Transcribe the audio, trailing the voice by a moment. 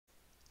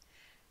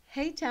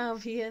Hey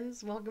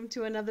Talvians, welcome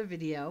to another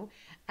video.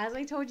 As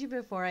I told you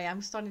before, I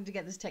am starting to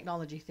get this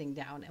technology thing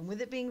down, and with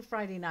it being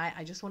Friday night,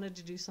 I just wanted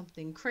to do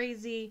something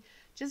crazy,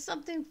 just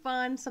something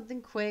fun, something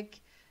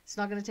quick. It's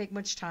not going to take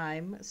much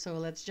time, so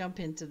let's jump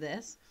into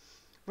this.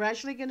 We're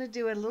actually going to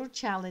do a little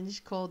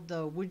challenge called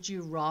the Would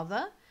You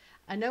Rather.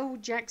 I know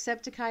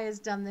Jacksepticeye has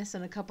done this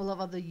and a couple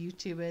of other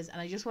YouTubers, and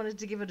I just wanted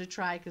to give it a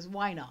try because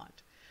why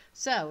not?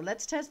 So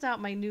let's test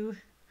out my new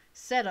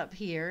setup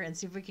here and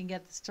see if we can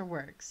get this to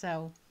work.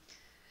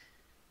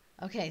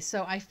 Okay,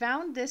 so I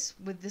found this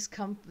with this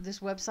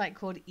website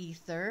called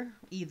Ether,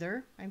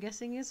 I'm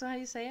guessing is how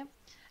you say it.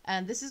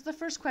 And this is the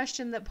first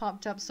question that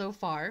popped up so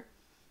far.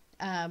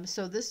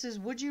 So this is,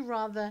 would you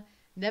rather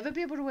never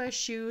be able to wear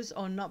shoes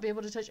or not be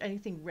able to touch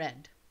anything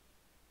red?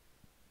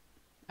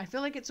 I feel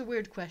like it's a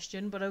weird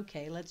question, but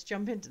okay, let's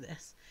jump into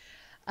this.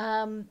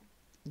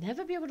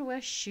 Never be able to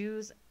wear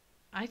shoes.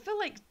 I feel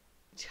like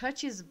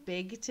touch is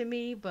big to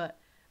me, but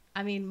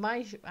I mean,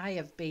 I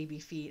have baby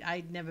feet.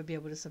 I'd never be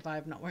able to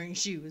survive not wearing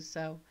shoes,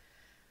 so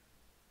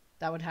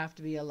that would have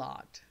to be a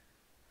lot.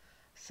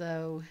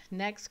 So,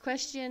 next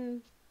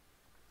question.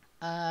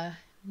 Never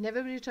be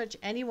able to touch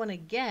anyone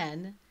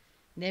again.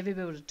 Never be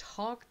able to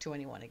talk to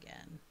anyone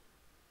again.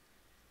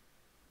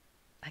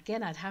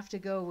 Again, I'd have to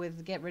go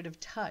with get rid of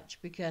touch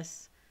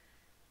because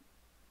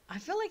I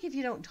feel like if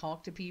you don't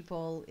talk to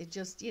people, it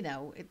just,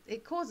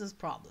 it causes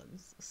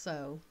problems.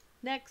 So,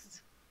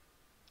 next.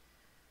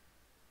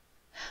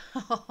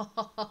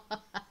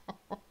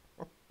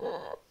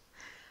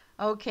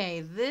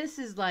 Okay, this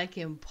is like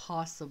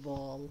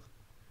impossible.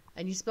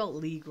 And you spelled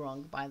league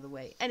wrong, by the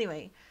way.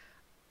 Anyway,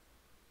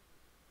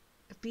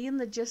 be in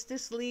the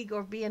Justice League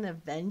or be an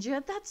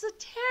Avenger? That's a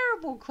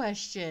terrible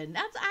question.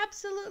 That's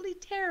absolutely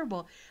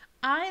terrible.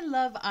 I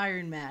love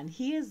Iron Man.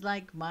 He is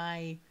like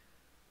my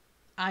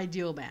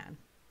ideal man.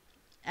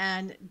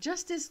 And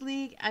Justice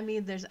League, I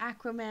mean, there's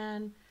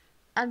Aquaman.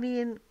 I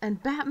mean,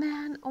 and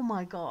Batman, oh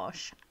my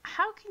gosh.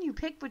 How can you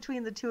pick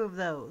between the two of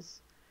those?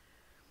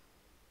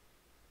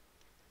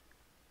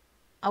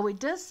 Oh, it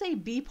does say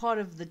be part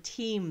of the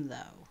team,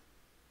 though.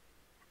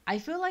 I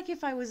feel like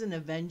if I was an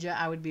Avenger,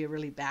 I would be a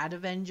really bad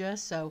Avenger.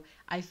 So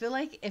I feel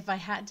like if I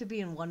had to be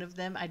in one of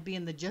them, I'd be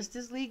in the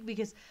Justice League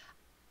because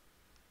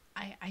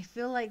I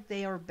feel like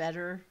they are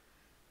better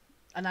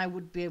and I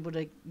would be able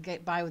to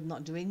get by with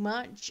not doing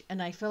much.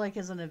 And I feel like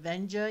as an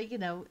Avenger,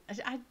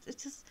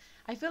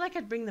 I feel like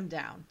I'd bring them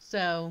down.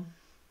 So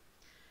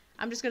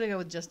I'm just going to go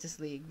with Justice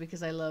League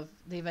because I love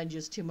the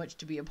Avengers too much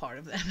to be a part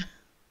of them.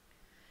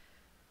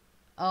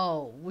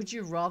 Oh, would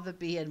you rather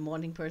be a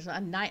morning person?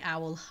 A night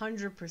owl,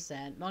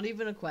 100%. Not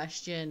even a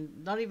question.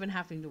 Not even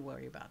having to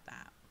worry about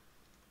that.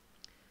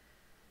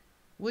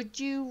 Would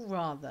you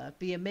rather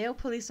be a male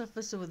police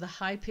officer with a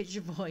high-pitched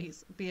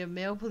voice, be a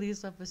male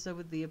police officer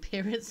with the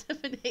appearance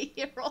of an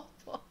 8-year-old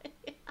boy?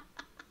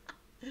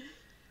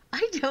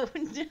 I don't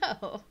know. Get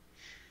out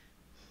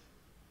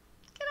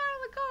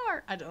of the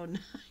car. I don't know.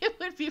 It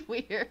would be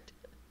weird.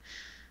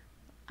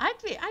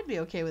 I'd be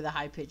okay with a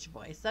high-pitched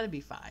voice. That'd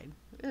be fine.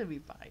 It'd be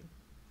fine.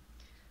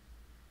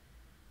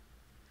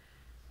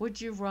 Would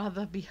you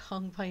rather be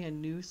hung by a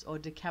noose or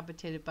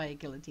decapitated by a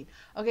guillotine?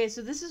 Okay,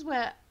 so this is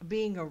where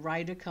being a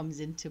writer comes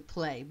into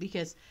play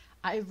because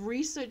I've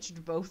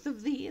researched both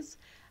of these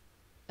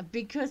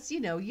because,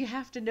 you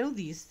have to know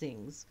these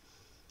things.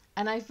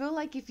 And I feel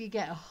like if you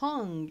get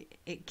hung,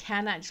 it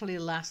can actually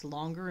last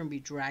longer and be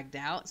dragged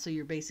out. So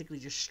you're basically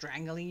just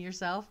strangling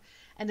yourself.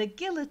 And a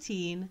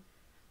guillotine,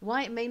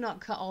 while it may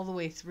not cut all the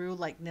way through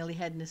like Nelly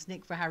Head and a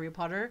Snick for Harry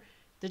Potter,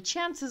 the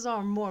chances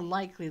are more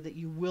likely that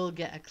you will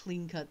get a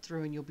clean cut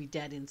through and you'll be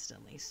dead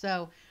instantly.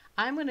 So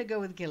I'm going to go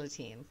with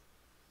guillotine.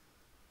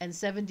 And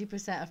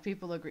 70% of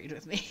people agreed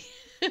with me.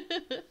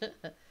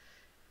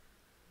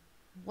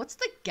 What's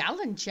the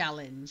gallon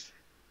challenge?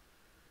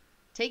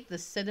 Take the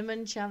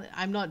cinnamon challenge.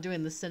 I'm not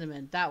doing the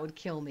cinnamon. That would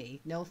kill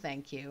me. No,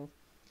 thank you.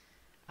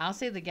 I'll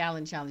say the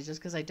gallon challenge just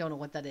because I don't know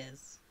what that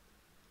is.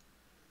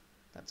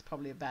 That's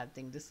probably a bad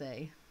thing to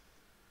say.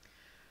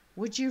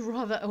 Would you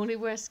rather only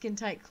wear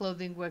skin-tight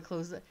clothing, wear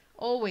clothes that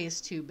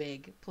always too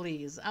big?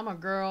 Please. I'm a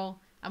girl.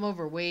 I'm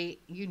overweight.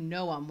 You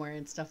know I'm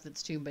wearing stuff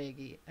that's too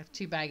baggy. I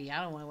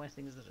don't want to wear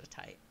things that are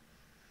tight.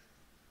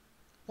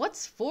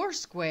 What's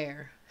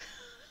Foursquare?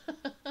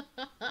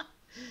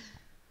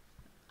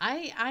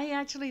 I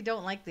actually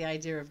don't like the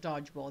idea of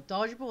dodgeball.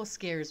 Dodgeball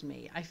scares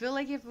me. I feel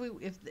like if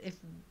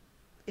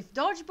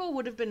dodgeball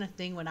would have been a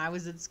thing when I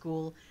was at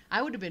school,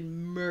 I would have been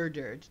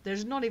murdered.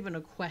 There's not even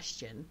a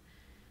question.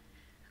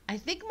 I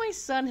think my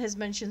son has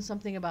mentioned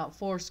something about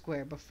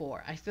Foursquare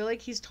before. I feel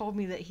like he's told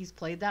me that he's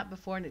played that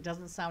before and it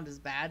doesn't sound as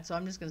bad, so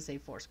I'm just going to say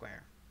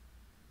Foursquare.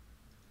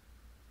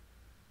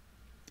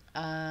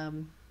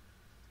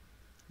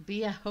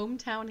 Be a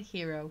hometown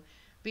hero.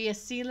 Be a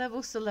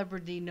C-level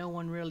celebrity no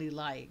one really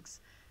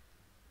likes.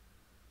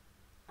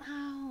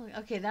 Oh,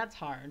 okay, that's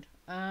hard.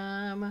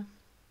 I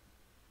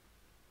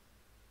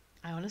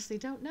honestly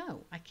don't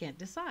know. I can't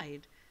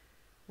decide.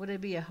 Would I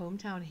be a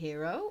hometown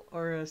hero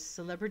or a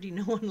celebrity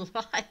no one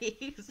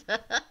likes?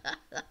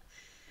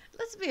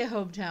 Let's be a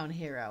hometown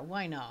hero.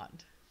 Why not?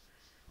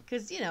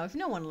 Because, if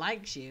no one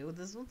likes you,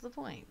 what's the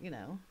point,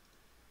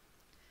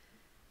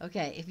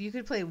 Okay, if you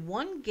could play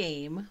one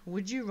game,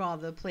 would you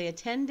rather play a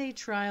 10-day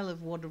trial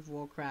of World of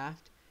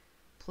Warcraft,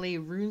 play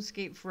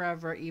RuneScape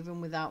forever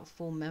even without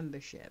full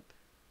membership?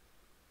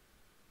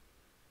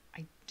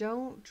 I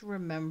don't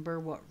remember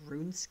what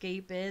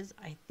RuneScape is.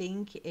 I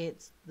think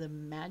it's the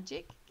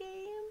magic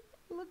game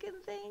looking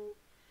thing.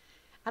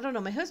 I don't know.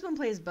 My husband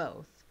plays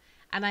both.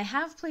 And I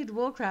have played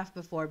Warcraft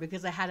before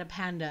because I had a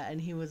panda and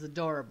he was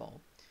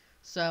adorable.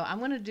 So I'm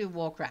going to do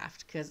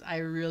Warcraft because I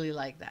really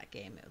like that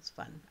game. It was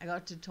fun. I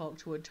got to talk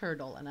to a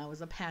turtle and I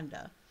was a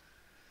panda.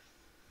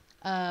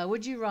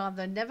 Would you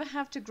rather never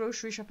have to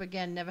grocery shop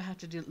again, never have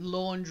to do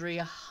laundry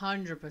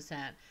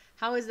 100%?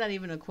 How is that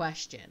even a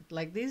question?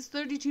 Like these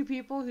 32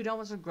 people who don't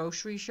want to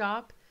grocery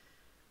shop,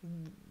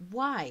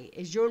 why?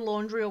 Is your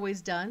laundry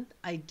always done?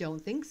 I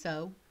don't think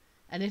so.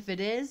 And if it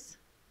is,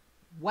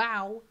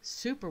 wow,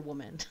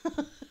 superwoman.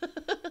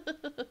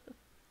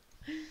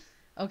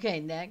 Okay,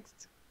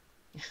 next.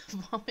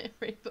 Vomit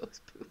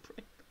rainbows, poop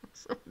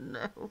rainbows. Oh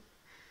no.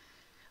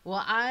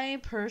 Well, I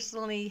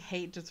personally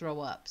hate to throw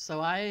up, so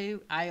I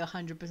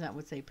 100%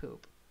 would say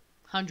poop.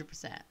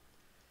 100%. Let's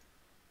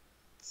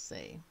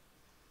see.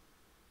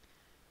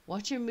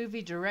 Watch a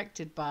movie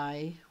directed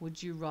by,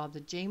 would you rather,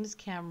 James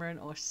Cameron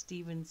or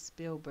Steven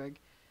Spielberg?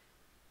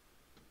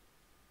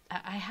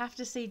 I have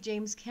to say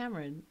James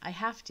Cameron. I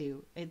have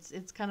to.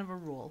 It's kind of a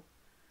rule.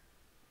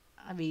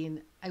 I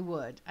mean,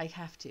 I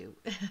have to.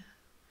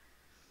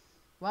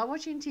 While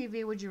watching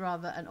TV, would you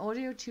rather an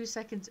audio 2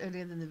 seconds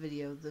earlier than the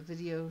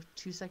video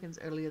 2 seconds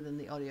earlier than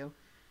the audio?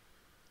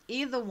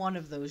 Either one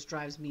of those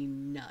drives me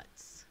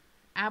nuts.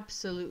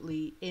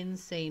 Absolutely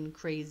insane,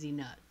 crazy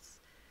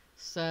nuts.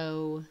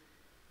 So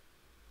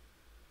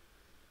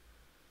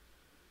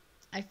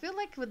I feel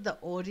like with the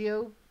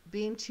audio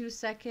being 2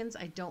 seconds,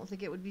 I don't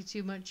think it would be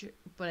too much,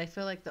 but I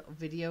feel like the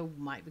video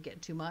might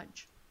get too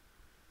much.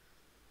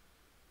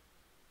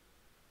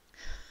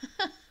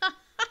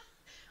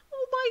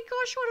 Oh my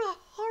gosh, what a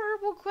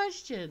horrible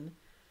question.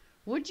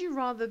 Would you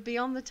rather be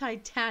on the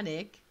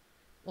Titanic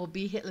or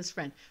be Hitler's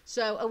friend?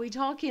 So are we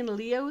talking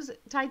Leo's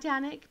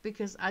Titanic?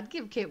 Because I'd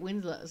give Kate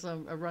Winslet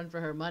a run for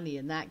her money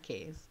in that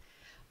case.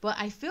 But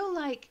I feel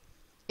like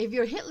if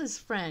you're Hitler's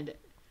friend,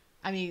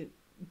 I mean,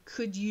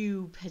 could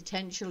you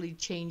potentially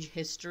change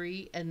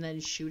history and then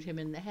shoot him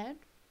in the head?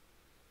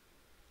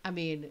 I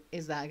mean,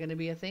 is that going to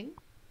be a thing?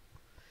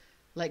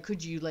 Like,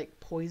 could you, like,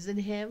 poison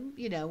him,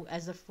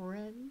 as a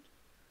friend?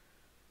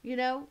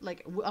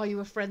 Like, are you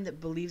a friend that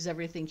believes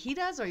everything he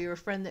does? Or are you a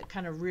friend that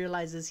kind of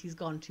realizes he's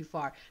gone too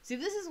far? See,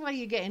 this is why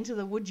you get into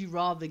the would you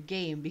rather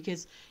game,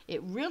 because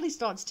it really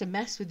starts to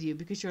mess with you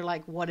because you're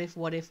like, what if,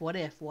 what if, what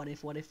if, what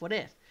if, what if, what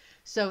if?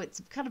 So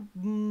it's kind of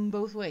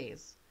both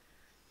ways.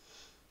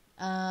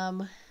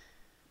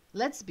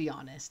 Let's be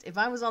honest. If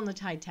I was on the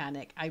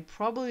Titanic, I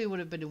probably would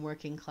have been in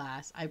working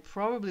class. I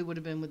probably would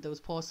have been with those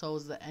poor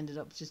souls that ended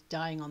up just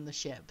dying on the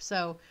ship.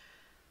 So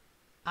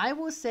I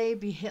will say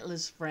be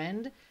Hitler's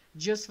friend,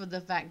 just for the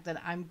fact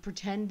that I'm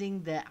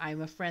pretending that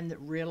I'm a friend that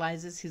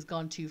realizes he's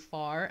gone too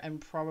far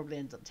and probably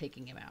ends up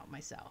taking him out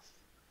myself.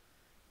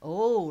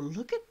 Oh,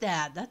 look at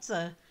that. That's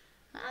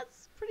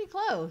pretty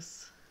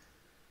close.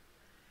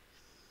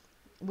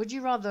 Would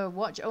you rather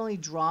watch only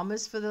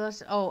dramas for the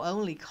rest? Oh,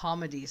 only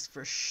comedies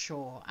for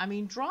sure. I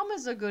mean,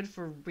 dramas are good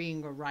for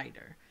being a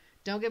writer.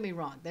 Don't get me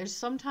wrong. There's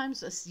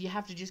sometimes you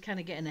have to just kind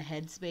of get in a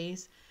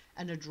headspace,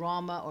 and a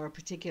drama or a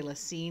particular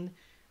scene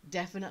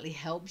definitely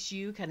helps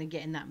you kind of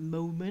get in that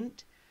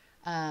moment.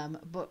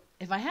 But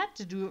if I had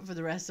to do it for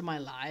the rest of my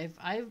life,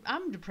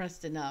 I'm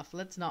depressed enough.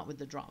 Let's not with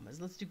the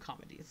dramas. Let's do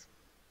comedies.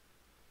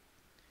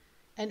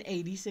 And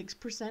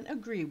 86%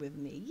 agree with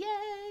me.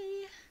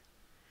 Yay!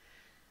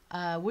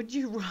 Would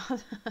you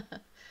rather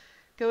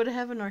go to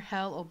heaven or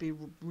hell or be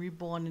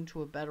reborn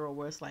into a better or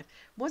worse life?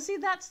 Well, see,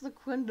 that's the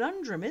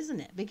conundrum, isn't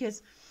it?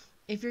 Because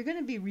if you're going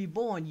to be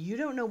reborn, you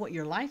don't know what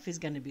your life is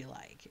going to be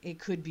like. It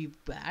could be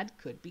bad,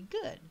 could be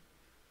good,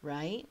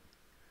 right?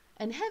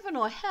 And heaven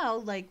or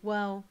hell, like,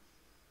 well,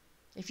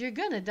 if you're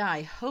going to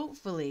die,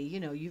 hopefully,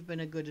 you've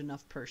been a good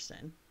enough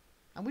person,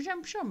 which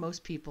I'm sure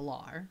most people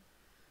are.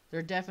 There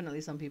are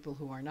definitely some people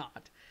who are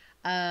not.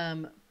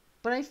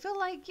 But I feel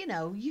like,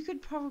 you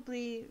could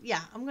probably,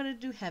 I'm going to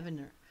do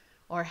heaven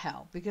or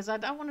hell because I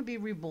don't want to be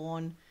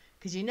reborn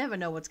because you never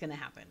know what's going to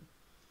happen.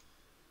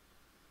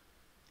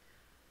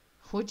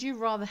 Would you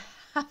rather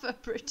have a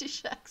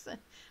British accent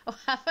or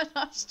have an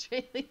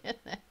Australian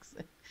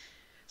accent?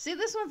 See,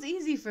 this one's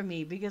easy for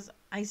me because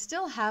I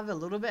still have a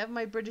little bit of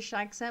my British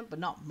accent, but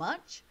not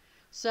much.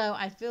 So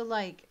I feel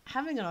like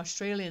having an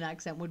Australian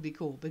accent would be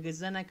cool because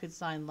then I could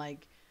sound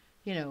like,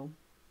 a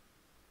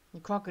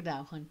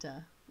crocodile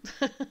hunter.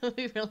 It would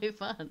be really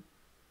fun.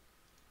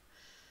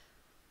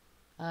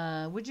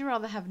 Would you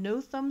rather have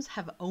no thumbs,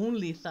 have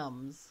only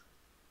thumbs?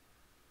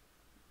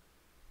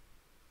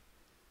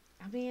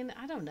 I mean,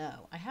 I don't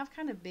know. I have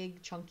kind of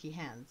big, chunky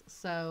hands,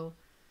 so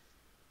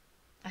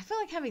I feel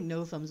like having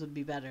no thumbs would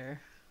be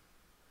better.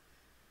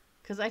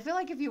 Because I feel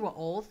like if you were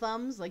all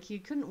thumbs, like you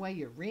couldn't wear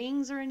your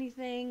rings or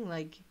anything.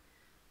 Like,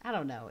 I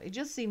don't know. It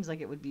just seems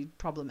like it would be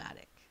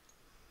problematic.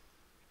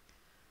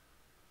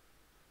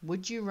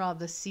 Would you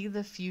rather see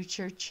the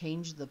future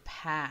change the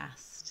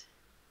past?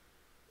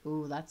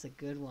 Ooh, that's a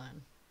good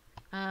one.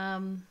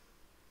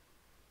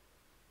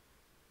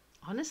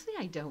 Honestly,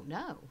 I don't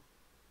know.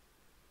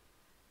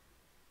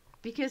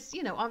 Because,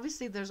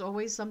 obviously there's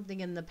always something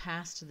in the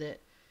past that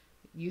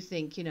you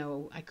think,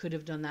 I could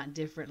have done that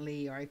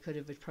differently, or I could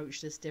have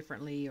approached this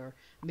differently, or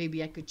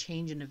maybe I could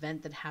change an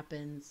event that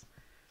happens.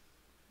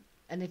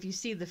 And if you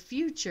see the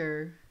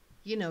future,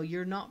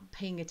 you're not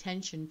paying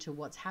attention to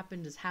what's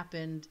happened has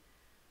happened,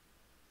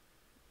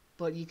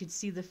 but you could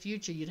see the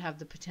future, you'd have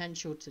the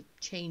potential to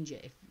change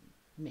it, if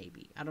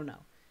maybe. I don't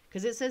know.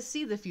 Because it says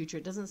see the future,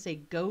 it doesn't say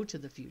go to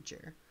the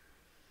future.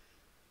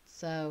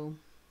 So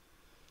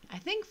I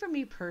think for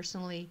me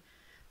personally,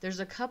 there's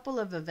a couple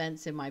of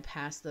events in my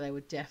past that I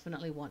would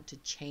definitely want to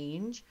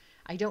change.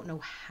 I don't know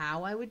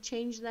how I would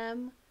change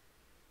them,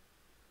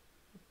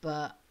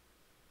 but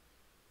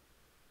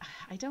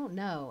I don't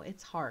know.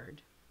 It's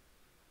hard.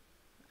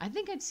 I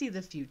think I'd see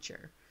the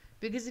future.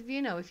 Because if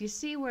you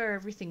see where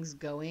everything's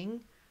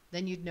going,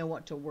 then you'd know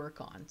what to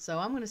work on. So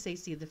I'm going to say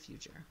see the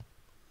future.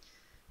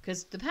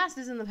 Because the past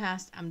is in the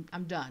past.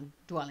 I'm done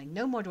dwelling.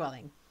 No more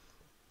dwelling.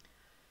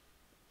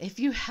 If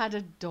you had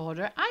a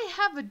daughter. I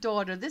have a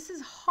daughter. This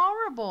is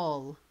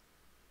horrible.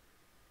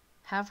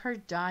 Have her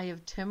die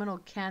of terminal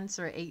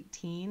cancer at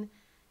 18.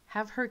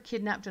 Have her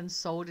kidnapped and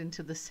sold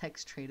into the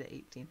sex trade at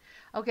 18.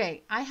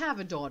 Okay, I have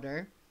a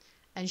daughter.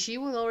 And she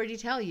will already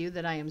tell you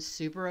that I am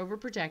super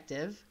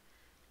overprotective.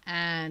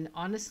 And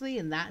honestly,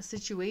 in that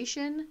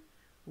situation,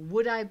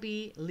 would I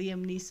be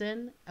Liam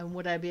Neeson? And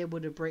would I be able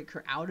to break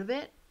her out of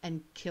it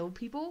and kill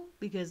people?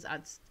 Because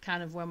that's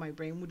kind of where my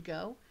brain would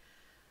go.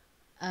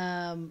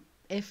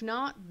 If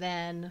not,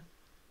 then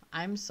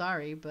I'm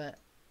sorry, but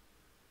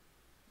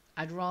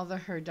I'd rather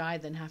her die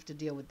than have to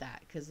deal with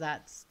that. Because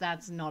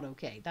that's not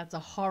okay. That's a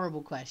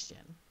horrible question.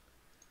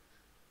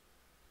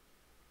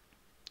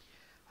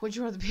 Would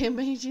you rather be an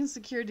amazing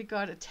security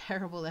guard or a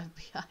terrible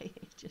FBI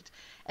agent?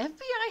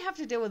 FBI have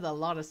to deal with a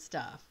lot of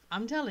stuff.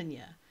 I'm telling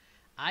you.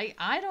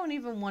 I don't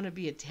even want to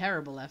be a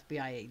terrible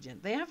FBI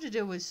agent. They have to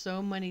deal with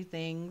so many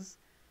things.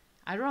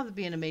 I'd rather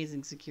be an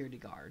amazing security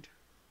guard.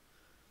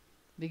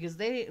 Because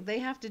they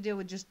have to deal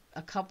with just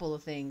a couple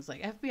of things.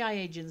 Like FBI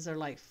agents are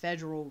like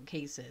federal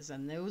cases.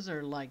 And those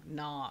are like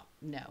no.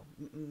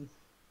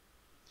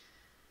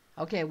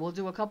 Okay, we'll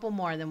do a couple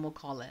more and then we'll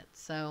call it.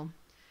 So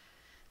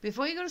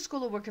before you go to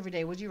school or work every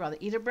day, would you rather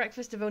eat a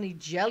breakfast of only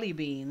jelly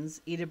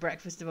beans, eat a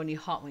breakfast of only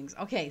hot wings?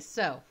 Okay,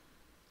 so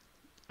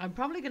I'm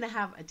probably going to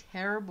have a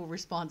terrible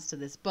response to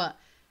this, but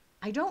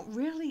I don't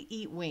really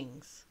eat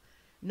wings.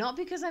 Not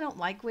because I don't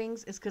like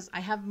wings, it's because I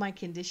have my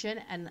condition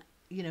and,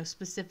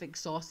 specific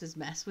sauces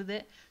mess with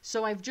it.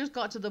 So I've just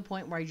got to the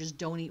point where I just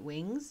don't eat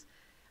wings.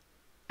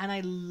 And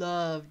I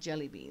love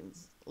jelly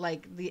beans.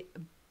 Like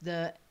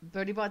the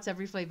Bertie Bott's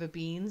Every Flavor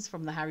beans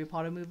from the Harry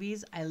Potter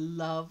movies. I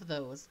love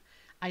those.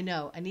 I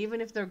know, and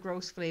even if they're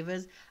gross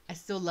flavors, I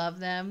still love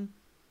them.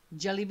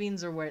 Jelly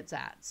beans are where it's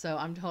at, so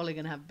I'm totally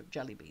going to have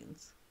jelly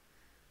beans.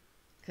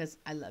 Because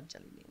I love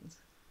jelly beans.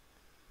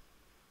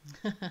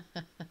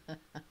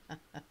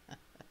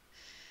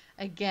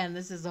 Again,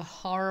 this is a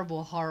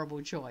horrible,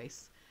 horrible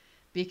choice.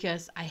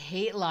 Because I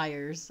hate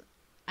liars,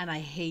 and I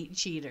hate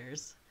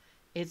cheaters.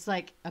 It's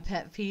like a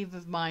pet peeve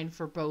of mine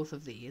for both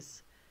of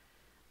these.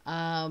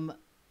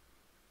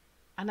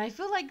 And I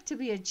feel like to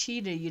be a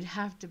cheater, you'd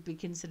have to be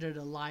considered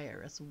a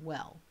liar as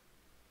well.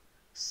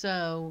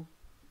 So,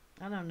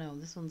 I don't know.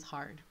 This one's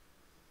hard.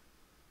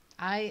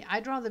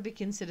 I'd rather be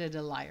considered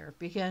a liar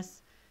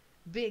because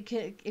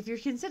if you're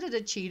considered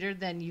a cheater,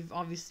 then you've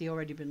obviously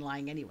already been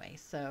lying anyway.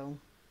 So,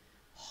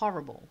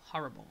 horrible,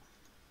 horrible.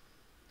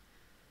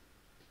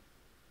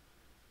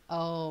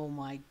 Oh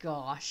my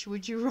gosh.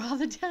 Would you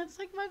rather dance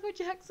like Michael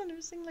Jackson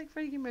or sing like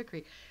Freddie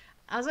Mercury?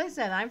 As I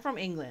said, I'm from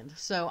England,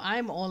 so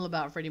I'm all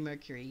about Freddie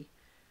Mercury.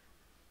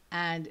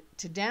 And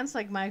to dance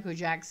like Michael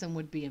Jackson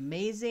would be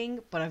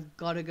amazing, but I've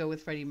got to go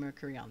with Freddie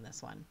Mercury on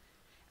this one.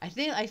 I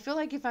feel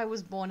like if I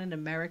was born in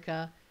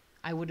America,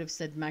 I would have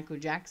said Michael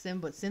Jackson,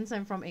 but since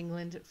I'm from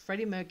England,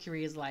 Freddie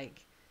Mercury is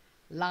like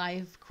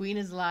life, Queen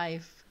is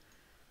life,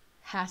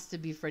 has to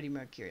be Freddie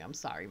Mercury. I'm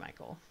sorry,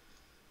 Michael.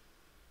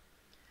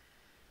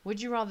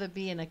 Would you rather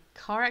be in a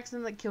car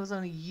accident that kills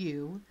only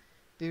you,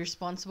 be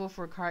responsible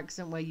for a car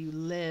accident where you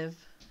live,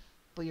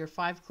 but your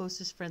 5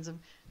 closest friends have...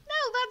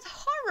 No,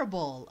 that's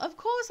horrible. Of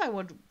course I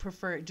would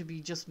prefer it to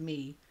be just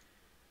me.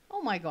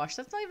 Oh my gosh,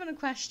 that's not even a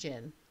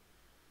question.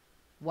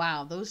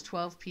 Wow, those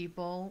 12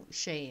 people,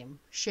 shame.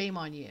 Shame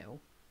on you.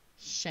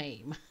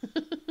 Shame.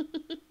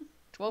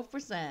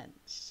 12%.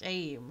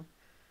 Shame.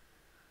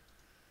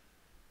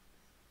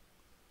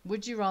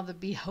 Would you rather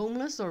be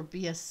homeless or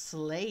be a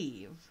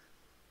slave?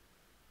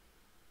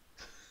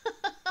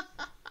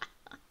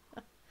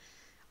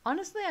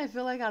 Honestly, I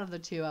feel like out of the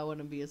two, I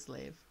wouldn't be a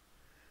slave.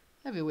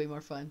 That'd be way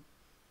more fun.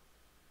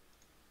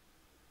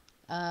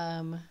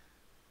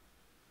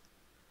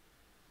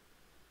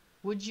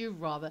 Would you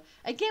rather?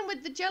 Again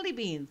with the jelly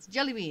beans.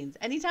 Jelly beans.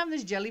 Anytime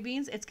there's jelly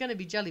beans, it's going to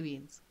be jelly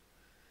beans.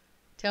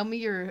 Tell me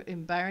your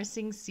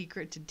embarrassing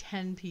secret to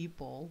 10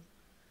 people.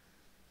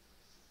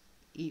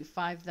 Eat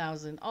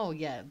 5,000. Oh,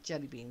 yeah.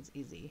 Jelly beans.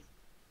 Easy.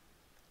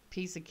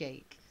 Piece of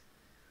cake.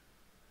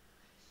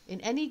 In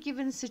any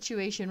given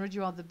situation, would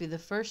you rather be the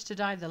first to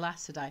die, the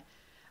last to die?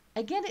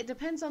 Again, it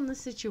depends on the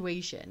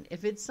situation.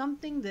 If it's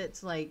something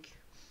that's like,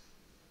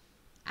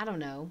 I don't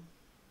know.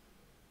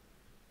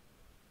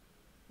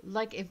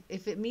 Like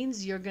if it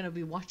means you're going to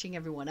be watching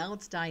everyone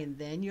else die and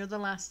then you're the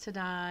last to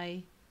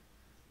die.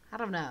 I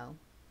don't know.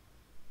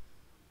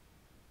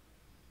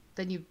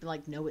 Then you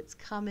like know it's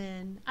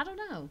coming. I don't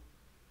know.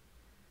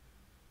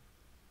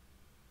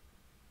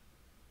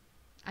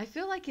 I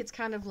feel like it's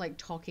kind of like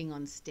talking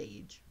on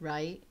stage,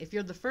 right? If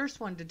you're the first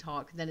one to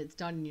talk, then it's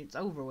done and it's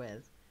over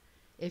with.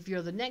 If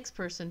you're the next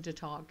person to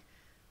talk,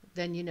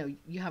 then you know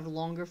you have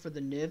longer for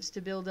the nerves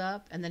to build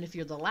up. And then if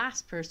you're the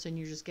last person,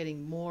 you're just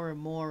getting more and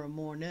more and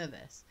more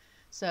nervous.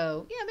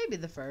 So yeah, maybe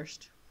the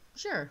first.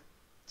 Sure.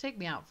 Take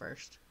me out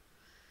first.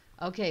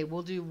 Okay,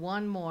 we'll do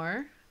one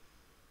more.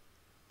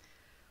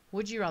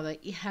 Would you rather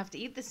have to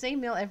eat the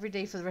same meal every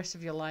day for the rest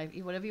of your life,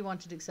 eat whatever you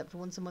wanted, except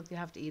once a month you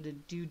have to eat a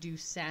doo-doo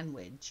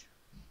sandwich?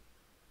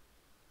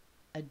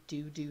 A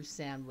doo-doo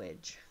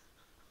sandwich.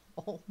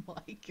 Oh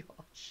my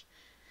gosh.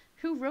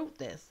 Who wrote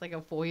this? Like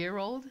a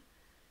 4-year-old?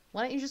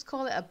 Why don't you just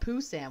call it a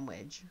poo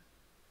sandwich?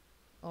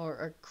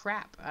 Or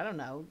crap. I don't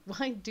know.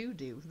 Why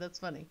doo-doo? That's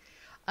funny.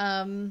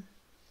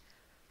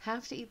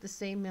 Have to eat the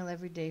same meal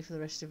every day for the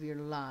rest of your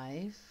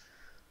life.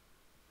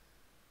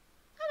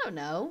 I don't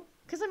know.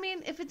 Because, I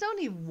mean, if it's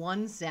only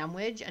one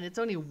sandwich and it's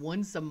only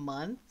once a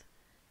month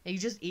and you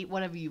just eat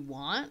whatever you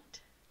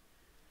want,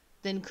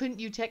 then couldn't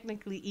you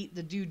technically eat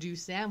the doo-doo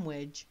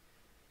sandwich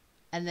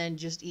and then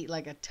just eat,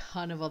 like, a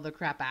ton of other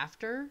crap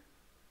after?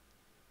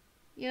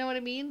 You know what I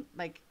mean?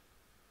 Like,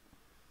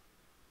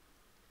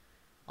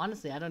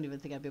 honestly, I don't even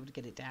think I'd be able to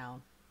get it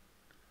down.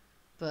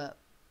 But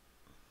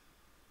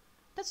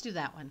let's do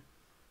that one.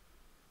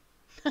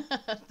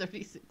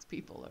 36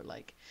 people are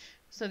like,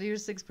 so your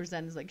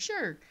 6% is like,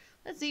 sure,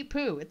 let's eat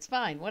poo. It's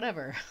fine,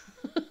 whatever.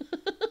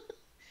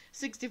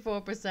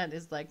 64%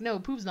 is like, no,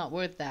 poo's not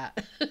worth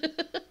that.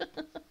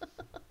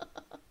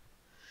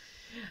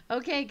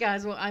 Okay,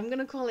 guys, well, I'm going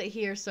to call it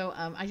here. So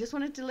I just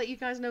wanted to let you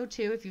guys know,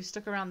 too, if you've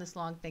stuck around this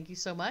long, thank you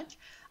so much.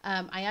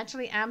 I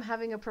actually am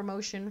having a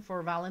promotion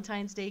for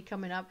Valentine's Day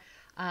coming up.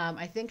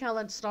 I think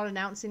I'll start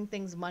announcing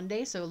things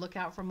Monday, so look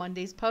out for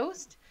Monday's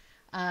post.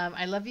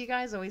 I love you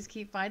guys. Always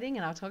keep fighting,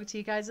 and I'll talk to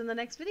you guys in the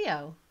next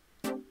video.